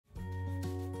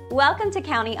Welcome to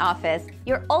County Office,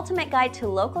 your ultimate guide to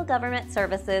local government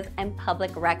services and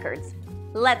public records.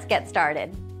 Let's get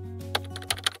started.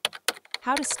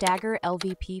 How to stagger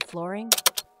LVP flooring?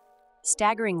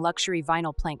 Staggering luxury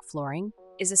vinyl plank flooring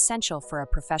is essential for a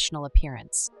professional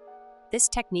appearance. This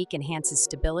technique enhances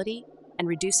stability and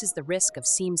reduces the risk of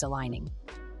seams aligning.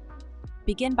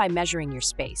 Begin by measuring your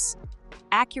space.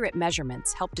 Accurate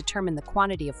measurements help determine the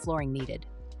quantity of flooring needed.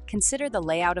 Consider the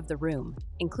layout of the room,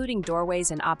 including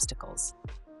doorways and obstacles.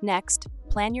 Next,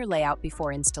 plan your layout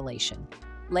before installation.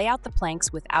 Lay out the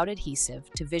planks without adhesive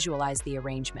to visualize the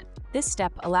arrangement. This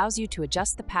step allows you to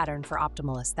adjust the pattern for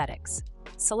optimal aesthetics.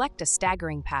 Select a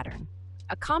staggering pattern.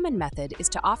 A common method is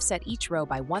to offset each row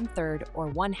by 1/3 or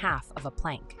 1/2 of a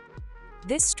plank.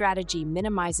 This strategy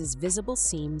minimizes visible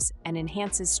seams and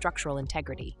enhances structural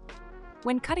integrity.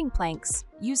 When cutting planks,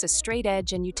 use a straight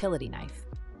edge and utility knife.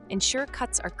 Ensure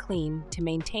cuts are clean to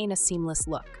maintain a seamless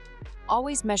look.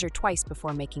 Always measure twice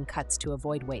before making cuts to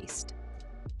avoid waste.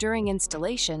 During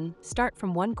installation, start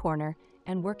from one corner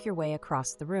and work your way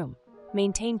across the room.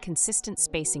 Maintain consistent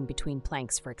spacing between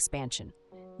planks for expansion.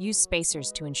 Use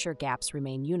spacers to ensure gaps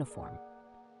remain uniform.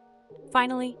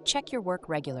 Finally, check your work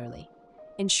regularly.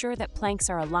 Ensure that planks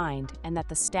are aligned and that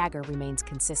the stagger remains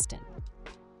consistent.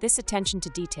 This attention to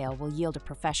detail will yield a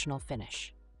professional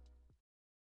finish.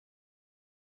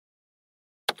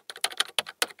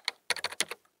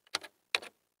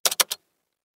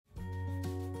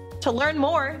 To learn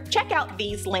more, check out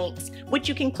these links, which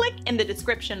you can click in the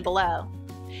description below.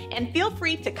 And feel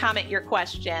free to comment your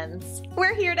questions.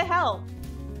 We're here to help.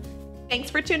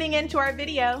 Thanks for tuning in to our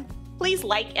video. Please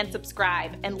like and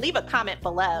subscribe and leave a comment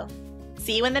below.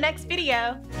 See you in the next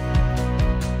video.